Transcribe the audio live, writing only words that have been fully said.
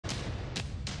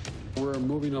We're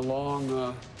moving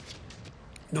along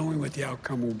knowing what the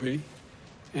outcome will be.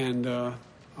 And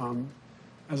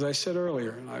as I said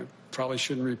earlier, and I probably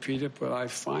shouldn't repeat it, but I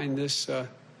find this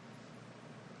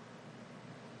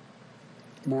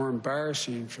more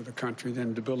embarrassing for the country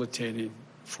than debilitating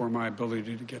for my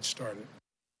ability to get started.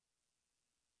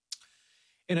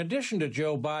 In addition to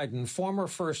Joe Biden, former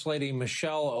First Lady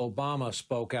Michelle Obama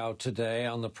spoke out today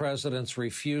on the president's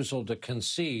refusal to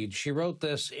concede. She wrote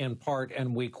this in part,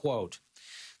 and we quote,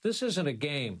 "This isn't a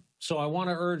game, so I want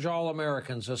to urge all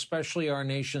Americans, especially our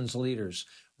nation's leaders,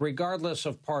 regardless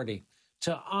of party,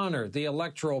 to honor the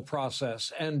electoral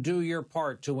process and do your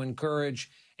part to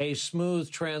encourage a smooth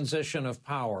transition of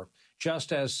power,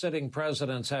 just as sitting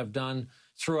presidents have done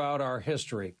throughout our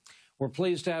history." We're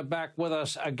pleased to have back with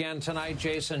us again tonight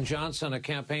Jason Johnson, a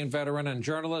campaign veteran and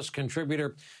journalist,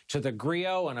 contributor to the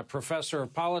GRIO and a professor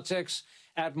of politics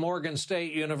at Morgan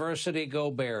State University.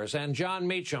 Go Bears. And John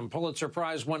Meacham, Pulitzer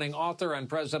Prize-winning author and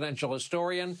presidential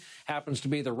historian, happens to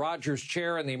be the Rogers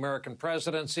Chair in the American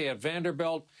presidency at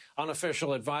Vanderbilt,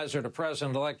 unofficial advisor to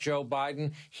President-elect Joe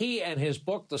Biden. He and his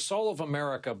book, The Soul of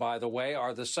America, by the way,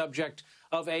 are the subject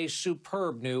of a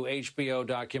superb new HBO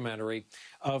documentary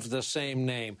of the same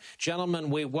name. Gentlemen,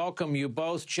 we welcome you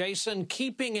both. Jason,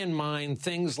 keeping in mind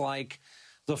things like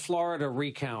the Florida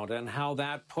recount and how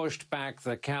that pushed back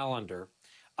the calendar,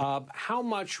 how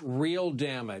much real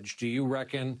damage do you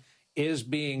reckon is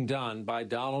being done by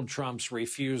Donald Trump's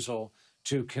refusal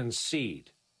to concede?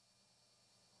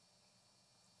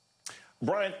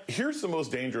 Brian, here's the most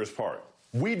dangerous part.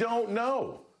 We don't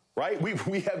know. Right?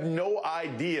 We have no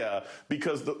idea,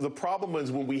 because the problem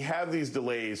is when we have these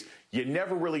delays, you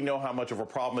never really know how much of a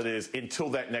problem it is until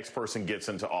that next person gets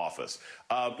into office.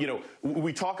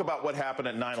 We talk about what happened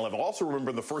at 9/11. Also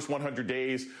remember the first 100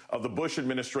 days of the Bush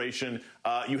administration,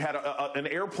 you had an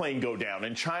airplane go down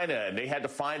in China and they had to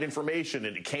find information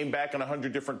and it came back in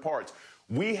 100 different parts.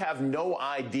 We have no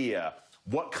idea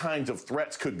what kinds of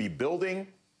threats could be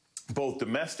building, both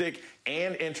domestic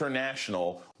and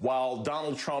international, while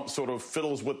Donald Trump sort of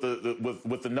fiddles with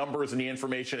the numbers and the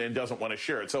information and doesn't want to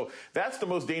share it. So that's the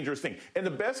most dangerous thing. In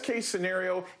the best case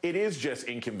scenario, it is just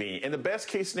inconvenient. In the best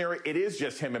case scenario, it is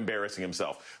just him embarrassing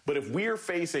himself. But if we are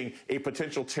facing a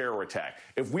potential terror attack,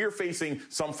 if we are facing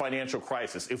some financial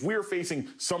crisis, if we are facing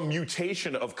some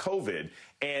mutation of COVID,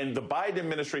 and the Biden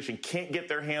administration can't get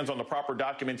their hands on the proper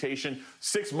documentation,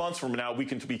 6 months from now, we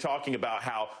can be talking about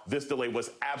how this delay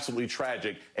was absolutely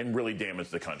tragic and really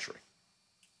damaged the country.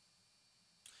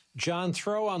 John,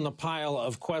 throw on the pile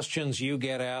of questions you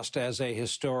get asked as a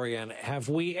historian. Have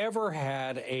we ever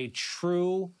had a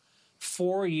true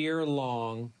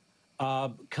 4-year-long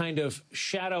kind of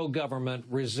shadow government,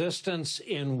 resistance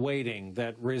in waiting,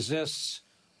 that resists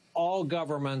all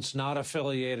governments not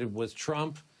affiliated with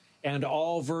Trump and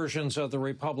all versions of the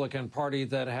Republican Party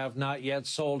that have not yet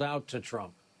sold out to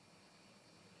Trump?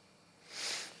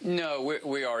 No,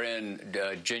 we are in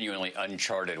genuinely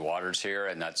uncharted waters here,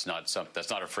 and that's not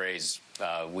a phrase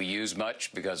we use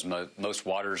much, because most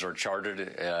waters are charted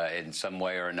in some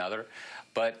way or another.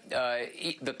 But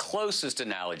the closest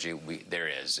analogy there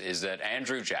is that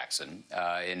Andrew Jackson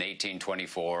in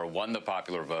 1824 won the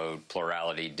popular vote,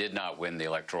 plurality, did not win the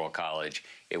Electoral College.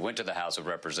 It went to the House of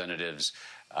Representatives.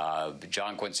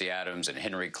 John Quincy Adams and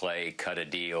Henry Clay cut a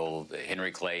deal.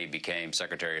 Henry Clay became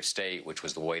Secretary of State, which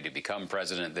was the way to become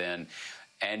president then.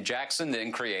 And Jackson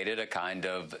then created a kind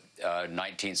of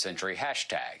 19th century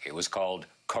hashtag. It was called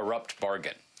corrupt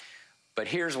bargain. But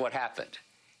here's what happened.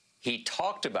 He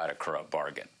talked about a corrupt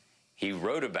bargain. He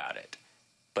wrote about it.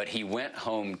 But he went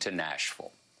home to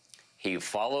Nashville. He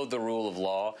followed the rule of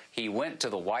law. He went to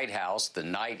the White House the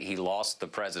night he lost the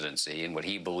presidency in what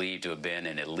he believed to have been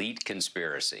an elite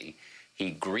conspiracy.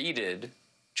 He greeted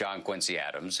John Quincy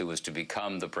Adams, who was to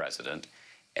become the president,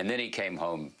 and then he came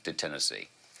home to Tennessee.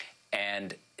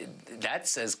 And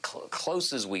that's as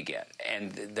close as we get,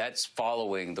 and that's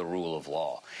following the rule of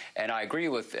law. And I agree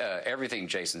with everything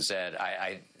Jason said.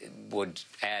 I would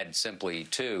add simply,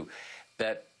 too,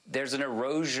 that there's an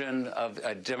erosion of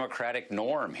a democratic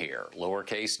norm here,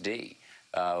 lowercase d.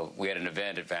 We had an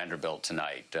event at Vanderbilt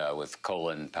tonight with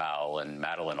Colin Powell and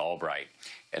Madeleine Albright,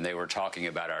 and they were talking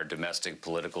about our domestic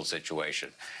political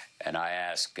situation. And I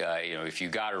asked, if you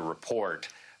got a report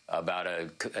about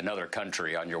another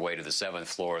country on your way to the 7th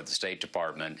floor of the State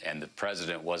Department and the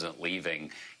president wasn't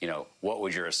leaving, what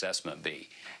would your assessment be?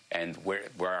 And where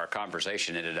our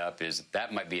conversation ended up is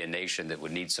that might be a nation that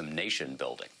would need some nation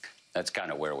building. That's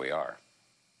kind of where we are.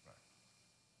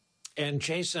 And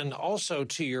Jason, also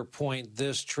to your point,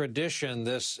 this tradition,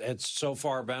 it's so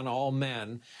far been all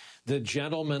men, the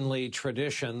gentlemanly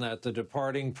tradition that the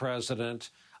departing president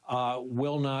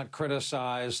will not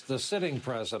criticize the sitting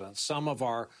president. Some of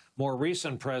our more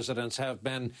recent presidents have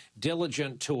been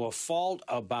diligent to a fault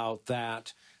about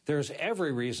that. There's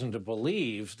every reason to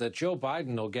believe that Joe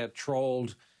Biden will get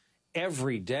trolled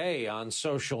every day on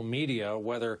social media,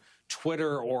 whether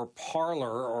Twitter or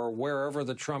Parler or wherever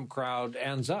the Trump crowd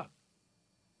ends up.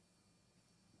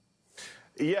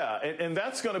 Yeah, and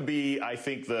that's going to be, I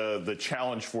think, the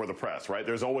challenge for the press, right?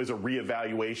 There's always a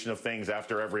reevaluation of things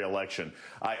after every election.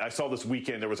 I saw this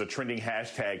weekend there was a trending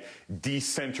hashtag,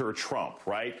 decenter Trump,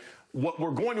 right? What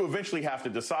we're going to eventually have to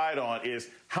decide on is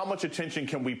how much attention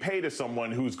can we pay to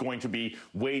someone who's going to be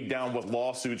weighed down with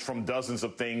lawsuits from dozens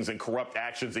of things and corrupt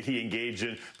actions that he engaged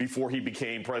in before he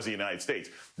became president of the United States.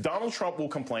 Donald Trump will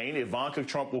complain. Ivanka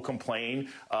Trump will complain.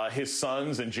 His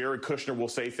sons and Jared Kushner will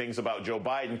say things about Joe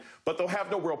Biden, but they'll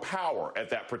have no real power at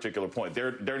that particular point.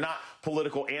 They're not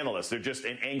political analysts. They're just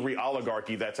an angry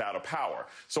oligarchy that's out of power.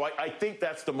 So I think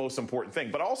that's the most important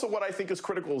thing. But also what I think is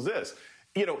critical is this.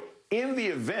 You know, in the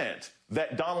event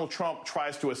that Donald Trump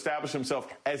tries to establish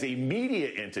himself as a media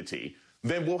entity,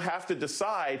 then we'll have to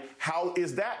decide how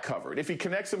is that covered. If he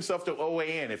connects himself to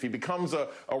OAN, if he becomes a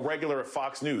regular at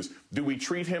Fox News, do we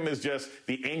treat him as just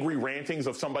the angry rantings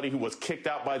of somebody who was kicked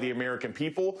out by the American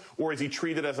people, or is he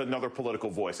treated as another political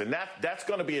voice? And that's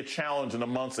going to be a challenge in the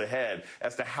months ahead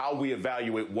as to how we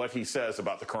evaluate what he says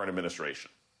about the current administration.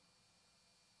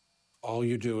 All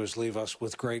you do is leave us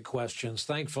with great questions.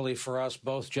 Thankfully for us,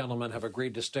 both gentlemen have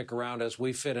agreed to stick around as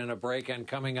we fit in a break. And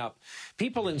coming up,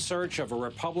 people in search of a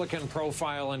Republican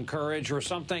profile and courage or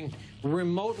something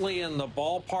remotely in the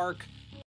ballpark